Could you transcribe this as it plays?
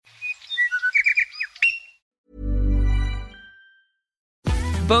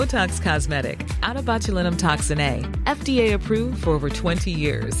Botox Cosmetic, out of botulinum toxin A, FDA approved for over 20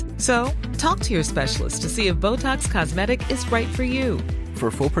 years. So, talk to your specialist to see if Botox Cosmetic is right for you. For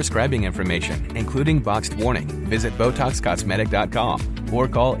full prescribing information, including boxed warning, visit BotoxCosmetic.com or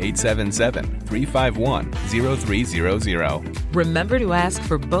call 877-351-0300. Remember to ask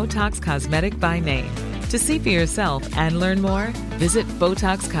for Botox Cosmetic by name. To see for yourself and learn more, visit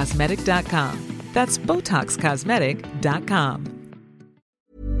BotoxCosmetic.com. That's BotoxCosmetic.com.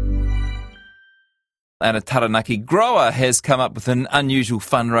 And a Taranaki grower has come up with an unusual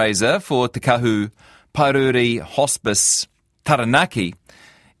fundraiser for Te Kahu Pairuri Hospice Taranaki.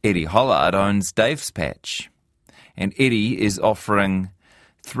 Eddie Hollard owns Dave's Patch. And Eddie is offering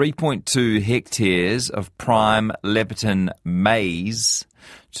 3.2 hectares of prime Lepperton maize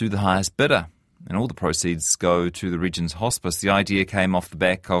to the highest bidder. And all the proceeds go to the region's hospice. The idea came off the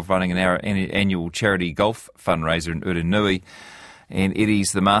back of running an annual charity golf fundraiser in Uranui. And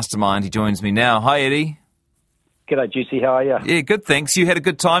Eddie's the mastermind. He joins me now. Hi, Eddie. G'day, Juicy. How are you? Yeah, good, thanks. You had a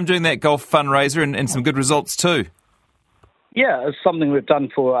good time doing that golf fundraiser and some good results too. Yeah, it's something we've done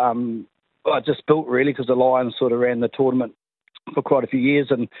for, I just built really because the Lions sort of ran the tournament for quite a few years,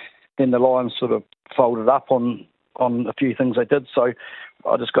 and then the Lions sort of folded up on a few things they did. So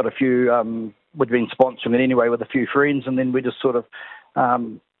I just got a few, we'd been sponsoring it anyway with a few friends, and then we just sort of,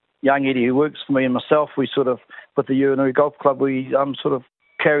 young Eddie who works for me and myself, we sort of, with the Uranui Golf Club, we sort of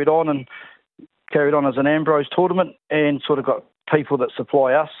carried on as an Ambrose tournament and sort of got people that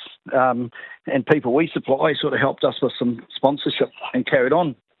supply us and people we supply sort of helped us with some sponsorship and carried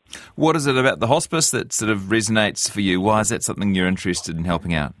on. What is it about the hospice that sort of resonates for you? Why is that something you're interested in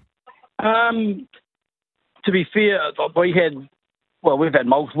helping out? To be fair, we've had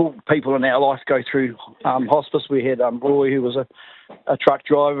multiple people in our life go through hospice. We had Roy, who was a truck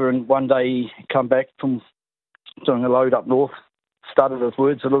driver, and one day he come back from doing a load up north, stuttered his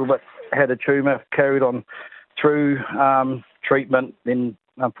words a little bit, had a tumour, carried on through treatment, then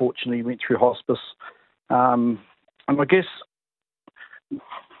unfortunately went through hospice. And I guess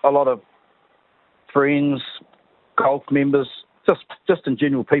a lot of friends, golf members, just in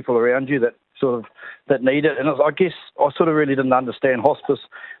general people around you that need it. And I guess I sort of really didn't understand hospice,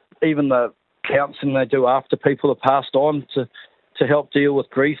 even the counselling they do after people have passed on to help deal with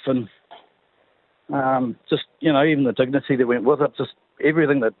grief and even the dignity that went with it, just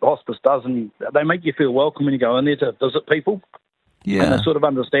everything that hospice does, and they make you feel welcome when you go in there to visit people. Yeah. And they sort of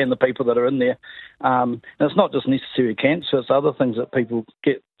understand the people that are in there. And it's not just necessarily cancer, it's other things that people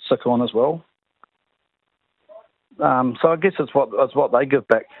get sick on as well. So I guess it's what they give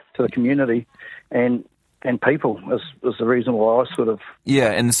back to the community and people is the reason why I sort of...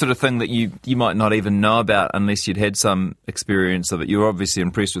 Yeah, and the sort of thing that you might not even know about unless you'd had some experience of it. You're obviously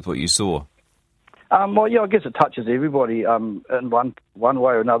impressed with what you saw. I guess it touches everybody in one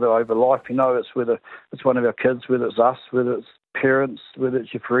way or another over life. You know, it's whether it's one of our kids, whether it's us, whether it's parents, whether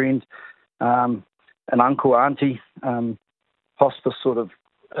it's your friend, an uncle, auntie. Hospice sort of,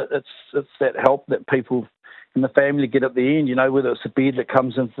 it's that help that people in the family get at the end. You know, whether it's a bed that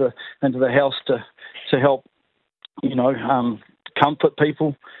comes into the house to help, comfort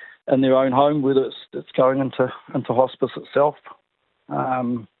people in their own home, whether it's going into hospice itself.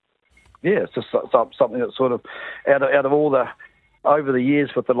 It's just something that sort of, out of all the, over the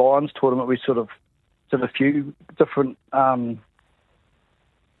years with the Lions tournament, we sort of did a few different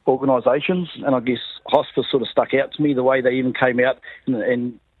organisations, and I guess hospice sort of stuck out to me, the way they even came out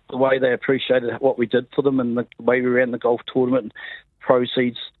and the way they appreciated what we did for them and the way we ran the golf tournament and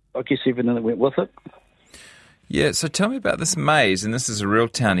proceeds, I guess everything that went with it. Yeah, so tell me about this maize, and this is a real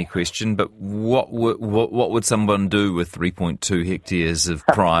towny question, but what would someone do with 3.2 hectares of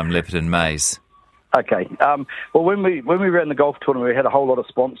prime Lepperton maize? Okay. Well, when we ran the golf tournament, we had a whole lot of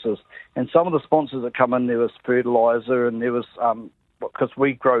sponsors, and some of the sponsors that come in, there was fertiliser, and there was because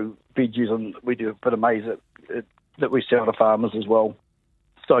we grow veggies and we do a bit of maize that we sell to farmers as well.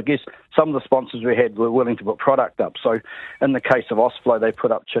 So I guess some of the sponsors we had were willing to put product up. So in the case of Osflow, they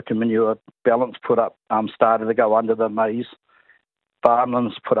put up chicken manure. Balance put up, started to go under the maize.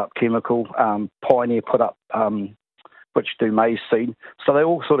 Farmlands put up chemical. Pioneer put up, which do maize seed. So they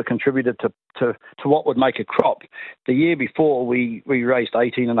all sort of contributed to what would make a crop. The year before, we raised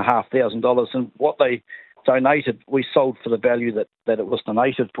 $18,500, and what they donated, we sold for the value that it was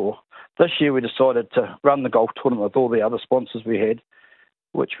donated for. This year, we decided to run the golf tournament with all the other sponsors we had,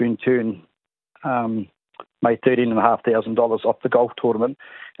 which we in turn made $13,500 off the golf tournament.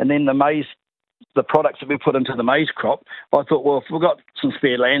 And then the maize, the products that we put into the maize crop, I thought, well, if we've got some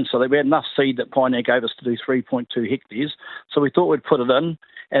spare land, so we had enough seed that Pioneer gave us to do 3.2 hectares, so we thought we'd put it in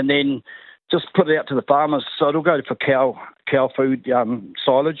and then just put it out to the farmers. So it'll go for cow food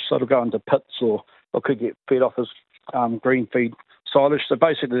silage. So it'll go into pits or could get fed off as green feed silage. So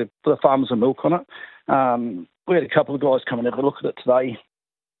basically the farmers will milk on it. We had a couple of guys come and have a look at it today,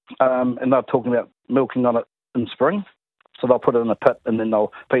 and they're talking about milking on it in spring. So they'll put it in a pit and then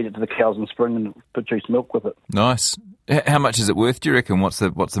they'll feed it to the cows in spring and produce milk with it. Nice. How much is it worth, do you reckon? What's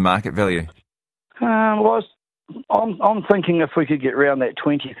the market value? Well, I'm thinking if we could get around that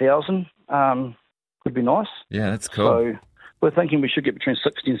 20,000, would be nice. Yeah, that's cool. So we're thinking we should get between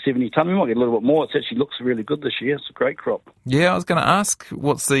 60 and 70 tonne. We might get a little bit more. It actually looks really good this year. It's a great crop. Yeah, I was going to ask,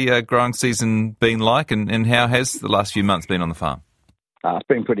 what's the growing season been like and how has the last few months been on the farm? It's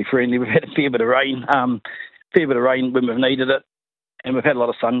been pretty friendly. We've had a fair bit of rain. When we've needed it, and we've had a lot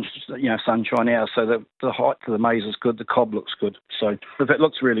of sunshine now. So the height of the maize is good. The cob looks good. So it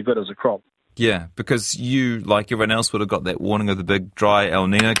looks really good as a crop. Yeah, because you, like everyone else, would have got that warning of the big dry El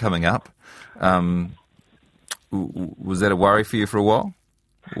Nino coming up. Was that a worry for you for a while,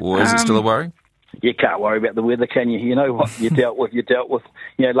 or is it still a worry? You can't worry about the weather, can you? You know what you dealt with.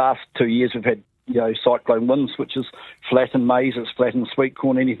 Last 2 years we've had cyclone winds, which has flattened maize, it's flattened sweet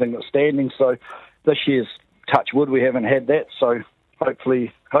corn, anything that's standing. So this year's, touch wood, we haven't had that. So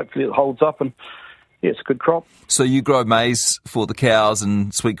hopefully it holds up, and it's a good crop. So you grow maize for the cows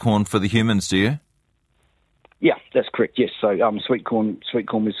and sweet corn for the humans, do you? Yeah, that's correct. Yes, so sweet corn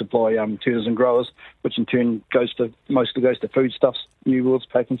we supply turners and growers, which in turn mostly goes to foodstuffs, New Worlds,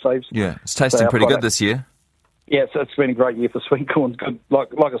 Pack and Saves. Yeah, it's tasting pretty good this year. Yeah, it's been a great year for sweet corn. Good,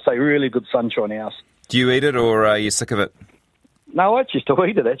 like I say, really good sunshine house. Do you eat it, or are you sick of it? No, I just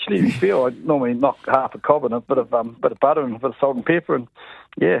eat it. Actually, I normally knock half a cob in a bit of butter and a bit of salt and pepper, and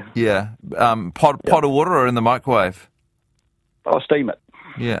yeah. Yeah, pot of water or in the microwave? I steam it.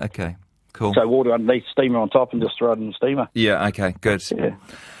 Yeah. Okay. Cool. So water underneath, steamer on top, and just throw it in the steamer. Yeah, okay, good. Yeah.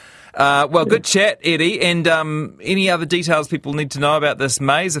 Good chat, Eddie. And any other details people need to know about this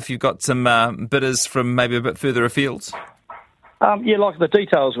maize, if you've got some bidders from maybe a bit further afield? Like the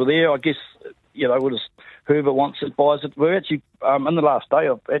details were there. I guess, whoever wants it, buys it. We're actually, in the last day,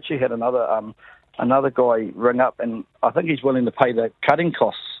 I've actually had another guy ring up, and I think he's willing to pay the cutting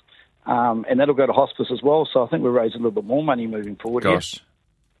costs, and that'll go to Hospice as well. So I think we'll raise a little bit more money moving forward. Gosh.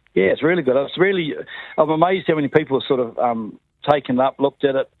 Yeah, it's really good. I'm amazed how many people have sort of taken it up, looked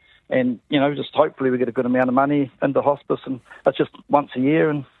at it, and, just hopefully we get a good amount of money into Hospice, and that's just once a year,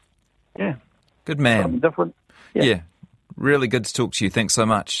 and, yeah. Good man. Something different. Yeah, really good to talk to you. Thanks so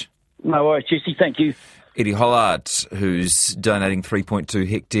much. No worries, Jesse. Thank you. Eddie Hollard, who's donating 3.2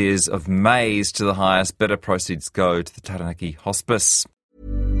 hectares of maize to the highest bidder. Proceeds go to the Taranaki Hospice.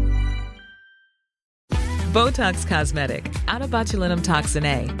 Botox Cosmetic, out of botulinum toxin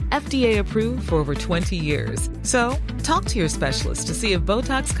A, FDA approved for over 20 years. So, talk to your specialist to see if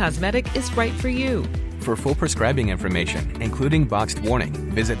Botox Cosmetic is right for you. For full prescribing information, including boxed warning,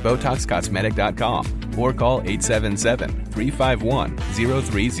 visit BotoxCosmetic.com or call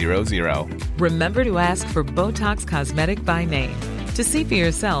 877-351-0300. Remember to ask for Botox Cosmetic by name. To see for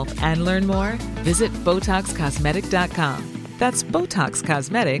yourself and learn more, visit BotoxCosmetic.com. That's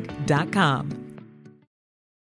BotoxCosmetic.com.